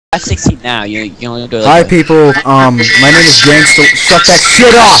At 16 now, you only do it Hi like people, my name is Gangsta. Shut that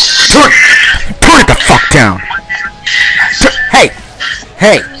shit off! Turn it the fuck down! Hey!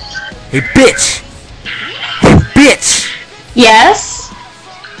 Hey! Hey bitch! Hey bitch! Yes?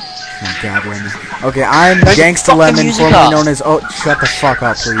 Oh my god, Lemon. Okay, I'm Gangsta Lemon, formerly known as shut the fuck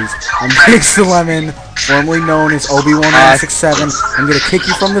up please. I'm Gangsta Lemon, formerly known as Obi-Wan 167. I'm gonna kick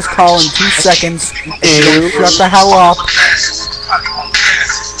you from this call in 2 seconds if you don't shut the hell up.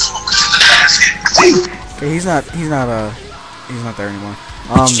 Okay, he's not there anymore.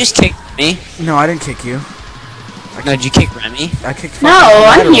 Did you just kick me? No, I didn't kick you. No, did you kick Remy? I kicked. No,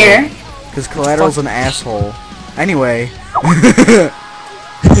 I'm here. Because Collateral's an asshole. Anyway,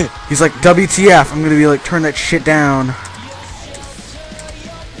 he's like, WTF? I'm gonna be like, turn that shit down.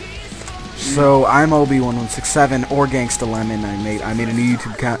 So I'm Obi-Wan 167 or Gangsta Lemon. I made a new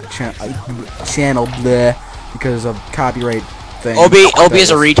YouTube channel bleh, because of copyright thing. Obi is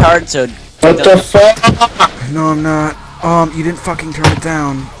a retard, so. What the fuck? No, I'm not. You didn't fucking turn it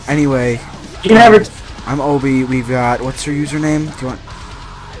down. Anyway, You never. I'm Obi. We've got, what's your username? Do you want?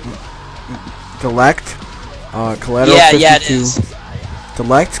 Delect. Collateral 52. Yeah, it is.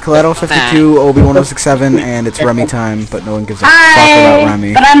 Delect, Collateral 52, Obi-Wan 167, and it's Remy time, but no one gives a fuck about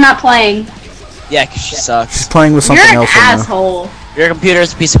Remy. But I'm not playing. Yeah, 'cause she sucks. She's playing with something You're an else right now. asshole. Your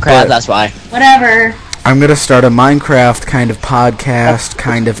computer's a piece of crap, that's why. Whatever. I'm gonna start a Minecraft kind of podcast,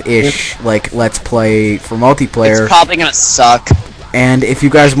 kind of ish, like Let's Play for multiplayer. It's probably gonna suck. And if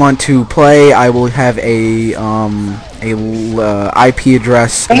you guys want to play, I will have a IP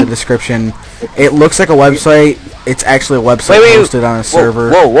address in the description. It looks like a website. It's actually a website hosted on a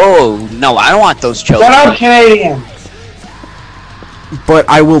server. Whoa! No, I don't want those children. Shut up, Canadian! But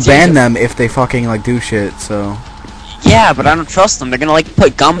I will ban them if they fucking like do shit. So. Yeah, but I don't trust them. They're gonna like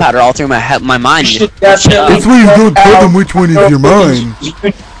put gunpowder all through my mind. That's why you don't tell them which one is your mine.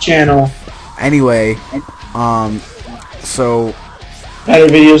 Channel. Anyway, so Better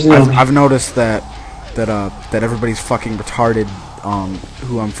videos than I've noticed that everybody's fucking retarded.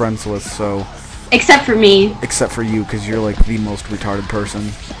 Who I'm friends with, so. Except for me. Except for you, because you're like the most retarded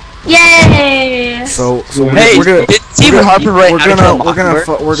person. Yay! So hey, we're gonna Shut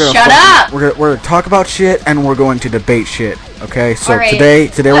up! We're gonna talk about shit and we're going to debate shit. Okay, so right. today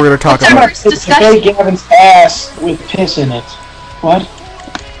we're gonna talk about debate Gavin's ass with piss in it. What?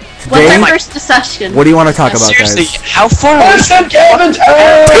 What's our first discussion? What do you want to talk about, Seriously, guys? how far away? Piss in Gavin's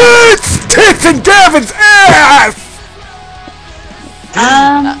ass! Tits in Gavin's ass!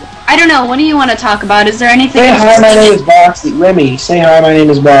 I don't know. What do you want to talk about? Is there anything? Say hi, my name is Boxy. Remy, say hi, my name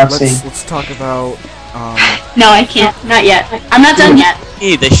is Boxy. Let's talk about No, I can't. Not yet. I'm not done yet.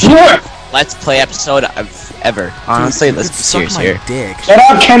 Hey, the shit Let's Play episode of ever. Honestly, dude, let's be suck serious my here. dick. Shut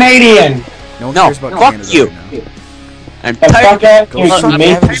up, Canadian! No, No, cares about fuck Canada you. right now. I'm The tired. fuck out Go here, suck you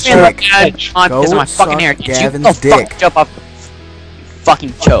made Gavin's me dick. On Go because of my fucking suck hair. Can't you Gavin's go dick. fucking jump up? Fucking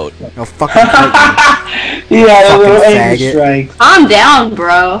chode. No fucking Yeah, a little Fucking anger faggot. strike. Calm down,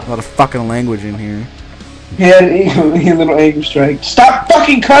 bro. a lot of fucking language in here. Yeah, a little anger strike. Stop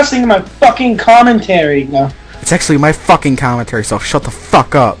fucking cussing my fucking commentary. No. It's actually my fucking commentary, so shut the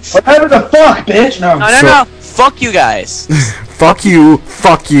fuck up. Whatever the fuck, bitch. No. No. Fuck you guys. Fuck you,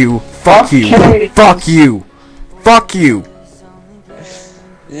 fuck you, fuck you, fuck you, fuck you.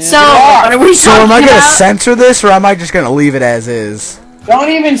 So, what are we So am I talking gonna about? censor this, or am I just gonna leave it as is? Don't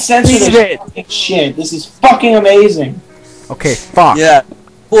even censor Leave this it. fucking shit. This is fucking amazing. Okay, fuck. Yeah.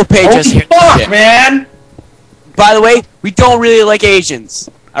 Full page Holy just here. fuck, man! By the way, we don't really like Asians.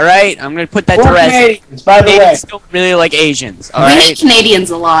 Alright? I'm gonna put that to We're rest. Canadians, by the way. Canadians don't really like Asians. We Alright? hate Canadians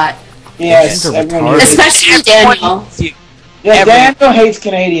a lot. Yes, Asians are everyone retarded. hates- Especially Daniel. Yeah, everyone- Daniel hates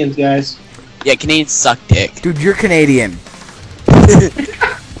Canadians, guys. Yeah, Canadians suck dick. Dude, you're Canadian.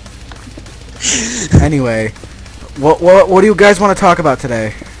 Anyway, what do you guys want to talk about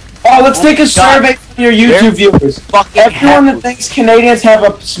today? Oh, let's take a survey from your YouTube They're viewers. fucking Everyone that happy. thinks Canadians have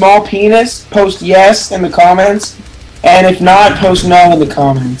a small penis, post yes in the comments. And if not, post no in the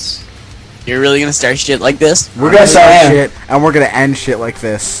comments. You're really gonna start shit like this? We're Yes, gonna I start am. shit, and we're gonna end shit like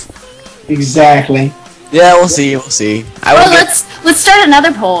this. Exactly. Yeah, we'll see. We'll see. Well, let's start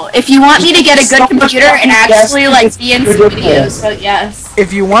another poll. If you want me to get a good computer and actually like be in some videos, so yes.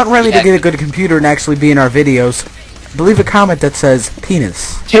 If you want Remy to get a good computer and actually be in our videos, leave a comment that says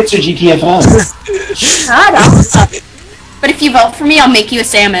penis. Tits or GTFO. Shut up. But if you vote for me, I'll make you a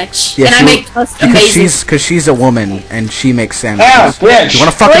sandwich, Yeah, and I she make the most amazing. Because she's a woman and she makes Ow, sandwiches. bitch! You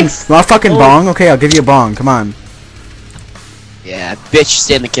want a fucking bong? Okay, I'll give you a bong. Come on. Yeah, bitch,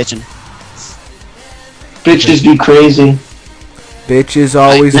 stay in the kitchen. Bitches be crazy. Bitches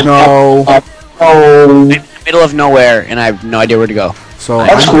always know. Oh. I'm in the middle of nowhere, and I have no idea where to go. So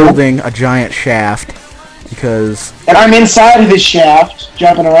That's I'm cool. building a giant shaft because And I'm inside of this shaft,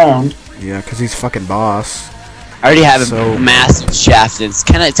 jumping around. because he's fucking boss. I already have So- a massive shaft. It's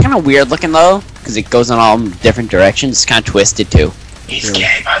kind of weird looking though, because it goes in all different directions. It's kind of twisted too. He's Really?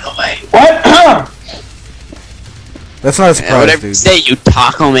 gay, by the way. What? That's not a surprise, Whatever you dude. say, you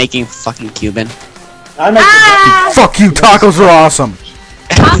taco making fucking Cuban. I make Fuck you, tacos are awesome.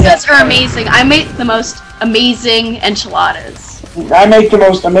 Tacos are amazing. I make the most amazing enchiladas. I make the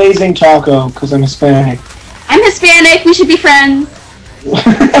most amazing taco because I'm Hispanic. I'm Hispanic. We should be friends.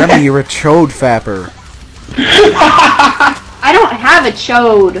 Remy, you're a chode fapper. I don't have a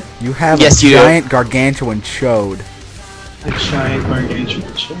chode. You have Yes, a you do. giant gargantuan chode. A giant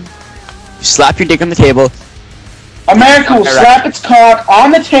gargantuan shit. You slap your dick on the table. America will Alright. slap its cock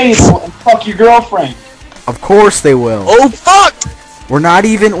on the table and fuck your girlfriend. Of course they will. Oh fuck! We're not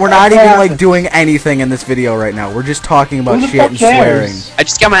even happened? like doing anything in this video right now. We're just talking about Who the shit fuck and cares? swearing. I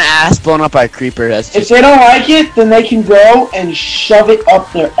just got my ass blown up by a creeper. That's If just they don't like it, then they can go and shove it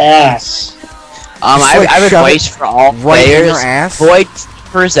up their ass. Just, I like, have shove advice for all right in players. your ass? Avoid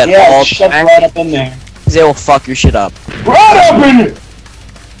creepers at Yeah, all shove it times, right up in there. because they will fuck your shit up. Right up in here!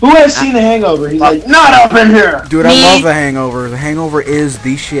 Who has seen The Hangover? He's like, not up in here! Dude, Me. I love The Hangover. The Hangover is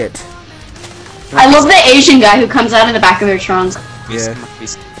the shit. I love the Asian guy who comes out of the back of their trunk. Yeah.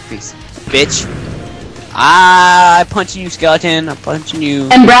 Please, please. Bitch. I'm punching you, skeleton. I'm punching you.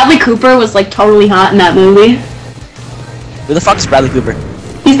 And Bradley Cooper was like totally hot in that movie. Who the fuck is Bradley Cooper?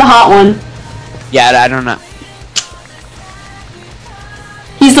 He's the hot one. Yeah, I don't know.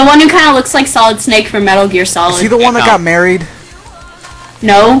 He's the one who kind of looks like Solid Snake from Metal Gear Solid. Is he the one that No. got married?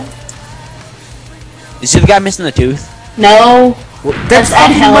 No, Is he the guy missing the tooth? no, Well, That's that's Ed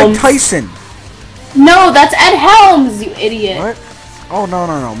fucking Mike Helms. Tyson. no. That's Ed Helms, you idiot. What? Oh,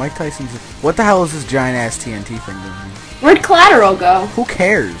 no. Mike Tyson's... What the hell is this giant-ass TNT thing doing? Where'd Collateral go? Who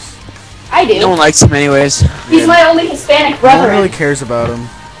cares? I do. No one likes him anyways. He's my only Hispanic No one brother. really cares about him.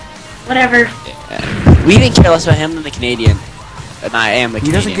 Whatever. We even care less about him than the Canadian. And I am the He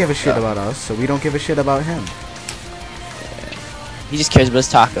Canadian. doesn't give a shit so about us, so we don't give a shit about him. He just cares about his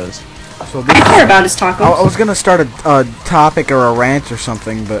tacos. So I this, care about his I tacos. was gonna start a topic or a rant or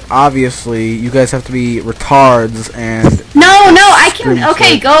something, but obviously you guys have to be retards, and No, I Scream can.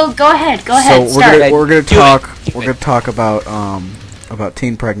 Okay, shit. go ahead. Go ahead. so Start. we're gonna Do talk it. we're gonna talk about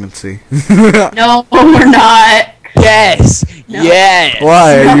teen pregnancy. No, we're not. Yes! No. Yes!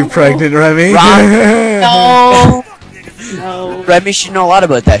 Why are you No. pregnant, Remy? No. No. Remy should know a lot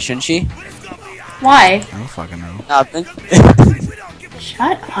about that, shouldn't she? Why? I don't fucking know. Nothing.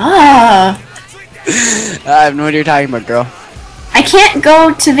 Shut up. I have no idea what you're talking about, girl. I can't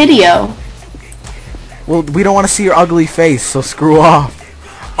go to video. Well, we don't want to see your ugly face, so screw off.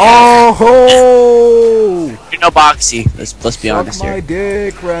 Oh ho! You're no boxy. Let's be Suck honest my here.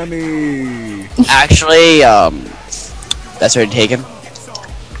 dick, Remy. Actually, that's already taken.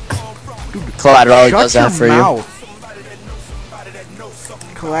 Collateral already does Shut that your for you. mouth.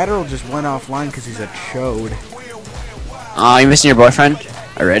 Collateral just went offline because he's a chode. Oh, you missing your boyfriend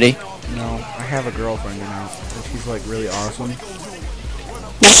already? No, I have a girlfriend now, and she's like really awesome.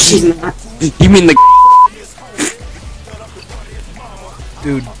 No, she's not. You mean the?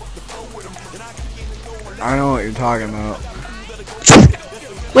 Dude, I know what you're talking about.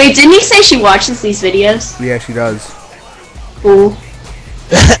 Wait, didn't you say she watches these videos? Yeah, she does. Ooh.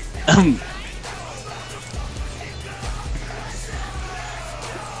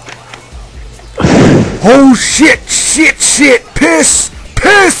 Oh shit! Piss!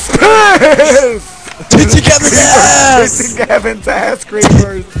 Titsy Kevin's ass! Titsy Kevin's ass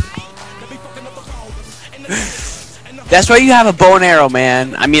creepers. That's why you have a bow and arrow,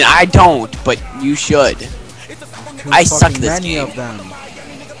 man. I mean, I don't, but you should. I suck at this many game. of them.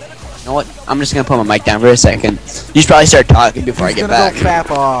 You know what? I'm just gonna put my mic down for a second. You should probably start talking before I He's get gonna back.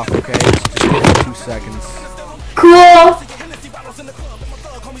 go fap off, okay? Just give it 2 seconds. Cool.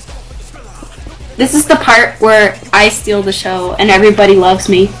 This is the part where I steal the show and everybody loves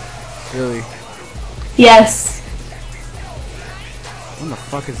me. Really? Yes. When the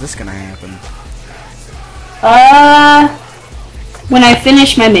fuck is this gonna happen? When I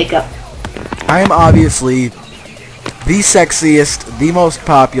finish my makeup. I am obviously the sexiest, the most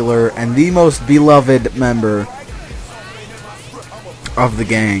popular, and the most beloved member of the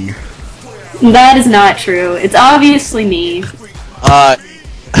gang. That is not true. It's obviously me.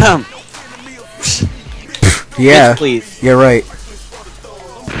 Yeah, Bitch, please. you're right.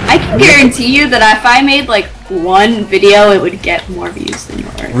 I can guarantee you that if I made like one video, it would get more views than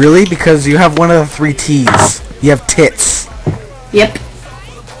yours. Really? Because you have one of the 3 T's. You have tits. Yep.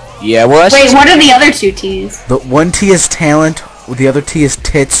 Yeah, well, that's Wait, just- what are the other 2 T's? The 1 T is talent, the other T is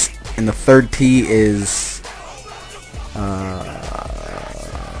tits, and the third T is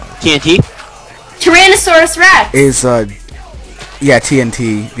TNT. Tyrannosaurus Rex. Is yeah,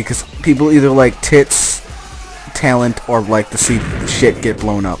 TNT, because people either like tits, talent, or like to see shit get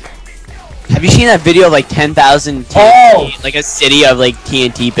blown up. Have you seen that video of like 10,000 TNT, Oh! like a city of like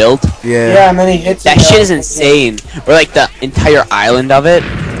TNT built? Yeah. Yeah, and then he hits That it shit down. is insane. Or like the entire island of it.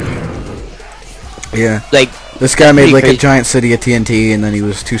 Yeah. Like This guy made pretty like crazy. a giant city of TNT, and then he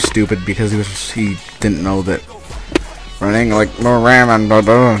was too stupid because he didn't know that running like more ram and blah,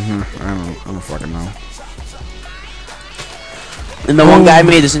 blah, I don't fucking know. And the one guy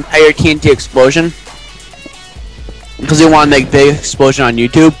made this entire TNT explosion because he wanted to make big explosion on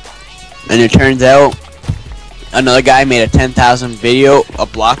YouTube, and it turns out another guy made a 10,000 video a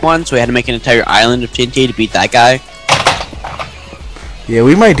block one, so he had to make an entire island of TNT to beat that guy. Yeah,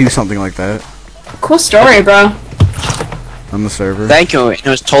 we might do something like that Cool story, bro. on the server. Thank you. It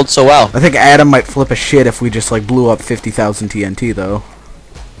was told so well. I think Adam might flip a shit if we just like blew up 50,000 TNT though.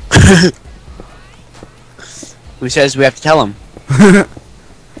 Who says we have to tell him?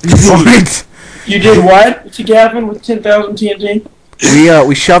 What? You did what to Gavin with 10,000 TNT?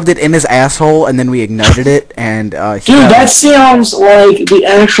 We shoved it in his asshole and then we ignited it and he Dude, got, that sounds like the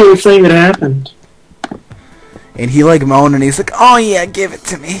actual thing that happened. and he like moaned and he's like, "Oh yeah, give it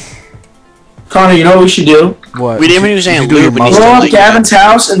to me." Connor, you know what we should do? What? We didn't even You use should any do your lube when he mother- Blow up like- Gavin's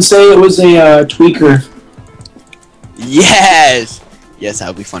house and say it was a tweaker. Yes! Yes, that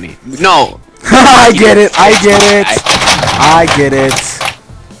would be funny. No! I get it. I get it. I get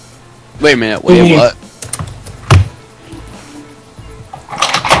it. Wait a minute, wait, what?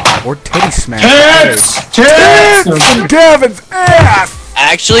 Or titty smash. Tits! Tits! Tits! Gavin's ass!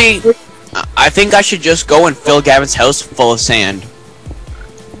 Actually, I think I should just go and fill Gavin's house full of sand.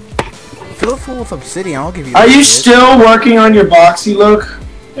 Fill it full with obsidian. I'll give you. Are that you shit. still working on your boxy look?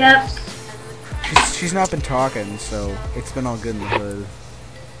 Yep. She's not been talking, so it's been all good in the hood.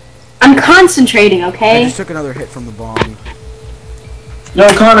 I'm concentrating, I okay? just took another hit from the bomb. No,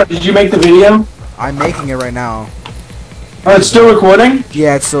 Connor, did you make the video? I'm making it right now. Oh, it's still recording?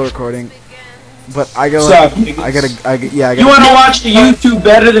 Yeah, it's still recording. But I go. Sup, I gotta. Yeah, I You gotta. want to watch the YouTube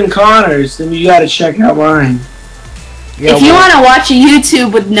better than Connor's, then you gotta check out mine. Yeah, If you well, want to watch a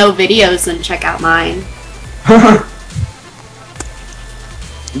YouTube with no videos, then check out mine.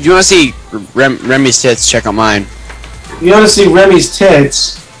 If you want to see Remy's tits, check out mine. You want to see Remy's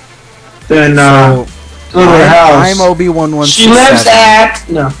tits, then so, go to her house. I'm Obi-1167. She lives at...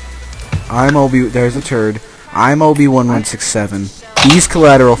 No. I'm Obi. There's a turd. I'm Obi-1167. He's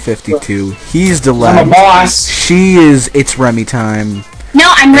Collateral 52. He's I'm a Delem. boss. She is. It's Remy time. No,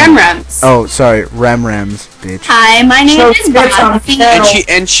 I'm Remrems. Oh, sorry, Rems, bitch. Hi, my name So is tits on Bossy.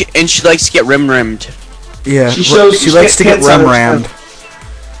 channel. And she likes to get rimmed. Yeah, She shows she likes to get tits on her rammed.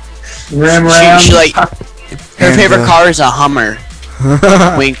 Ram ram. She like her And, favorite car is a Hummer.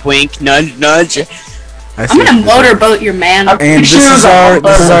 Wink, wink, nudge, nudge. I I'm see gonna what you're motorboat your man. saying. And She was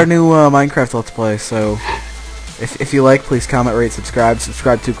this is a- our new Minecraft Let's Play. So, if you like, please comment, rate, subscribe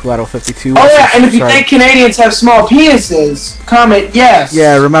to Collateral 52. Oh yeah, and if you Sorry. think Canadians have small penises, comment yes.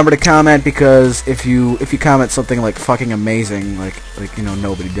 Yeah, remember to comment, because if you comment something like fucking amazing, like you know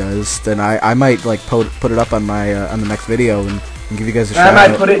nobody does, then I might like put it up on my on the next video and give you guys a And I shout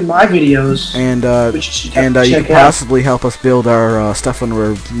might out. put it in my videos. And which you should you check can out. possibly help us build our stuff when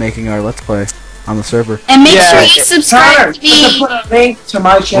we're making our Let's Play on the server. And make Yeah. sure you subscribe Connor, to just me. put a link to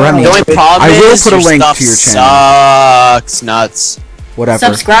my channel. Remy. The only problem I will is put a your link stuff to your channel. sucks nuts. Whatever.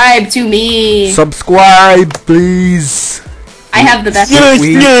 Subscribe to me. Subscribe, please. I have the best.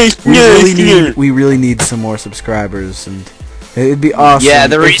 We really need some more subscribers, and it'd be awesome. Yeah,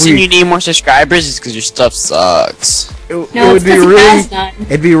 the if reason we- you need more subscribers is because your stuff sucks. It No, would it's be 'cause it really. has none.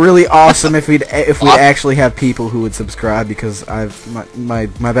 It'd be really awesome if we'd actually have people who would subscribe, because my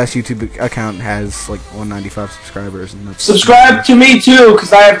best YouTube account has like 195 subscribers, and that's Subscribe to me too,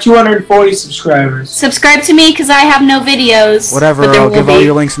 because I have 240 subscribers. Subscribe to me because I have no videos. whatever. but there I'll will give all be.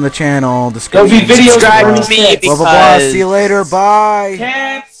 your links in the channel There'll description. be videos Subscribe of to Remy's me tits. Blah blah blah. because- See you later. Bye.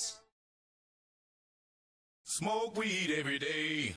 Tits. Smoke weed every day.